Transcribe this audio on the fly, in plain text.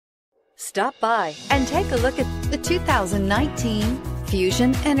Stop by and take a look at the 2019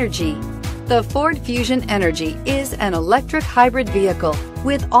 Fusion Energi. The Ford Fusion Energi is an electric hybrid vehicle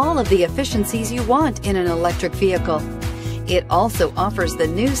with all of the efficiencies you want in an electric vehicle. It also offers the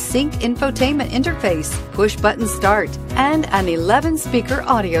new Sync infotainment interface, push-button start, and an 11-speaker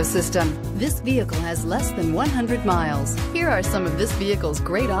audio system. This vehicle has less than 100 miles. Here are some of this vehicle's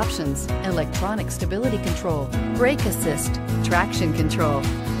great options: electronic stability control, brake assist, traction control,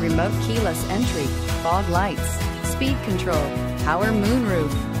 remote keyless entry, fog lights, speed control, power moonroof,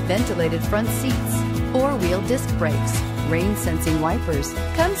 ventilated front seats, four-wheel disc brakes, rain-sensing wipers.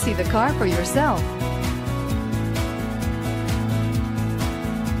 Come see the car for yourself.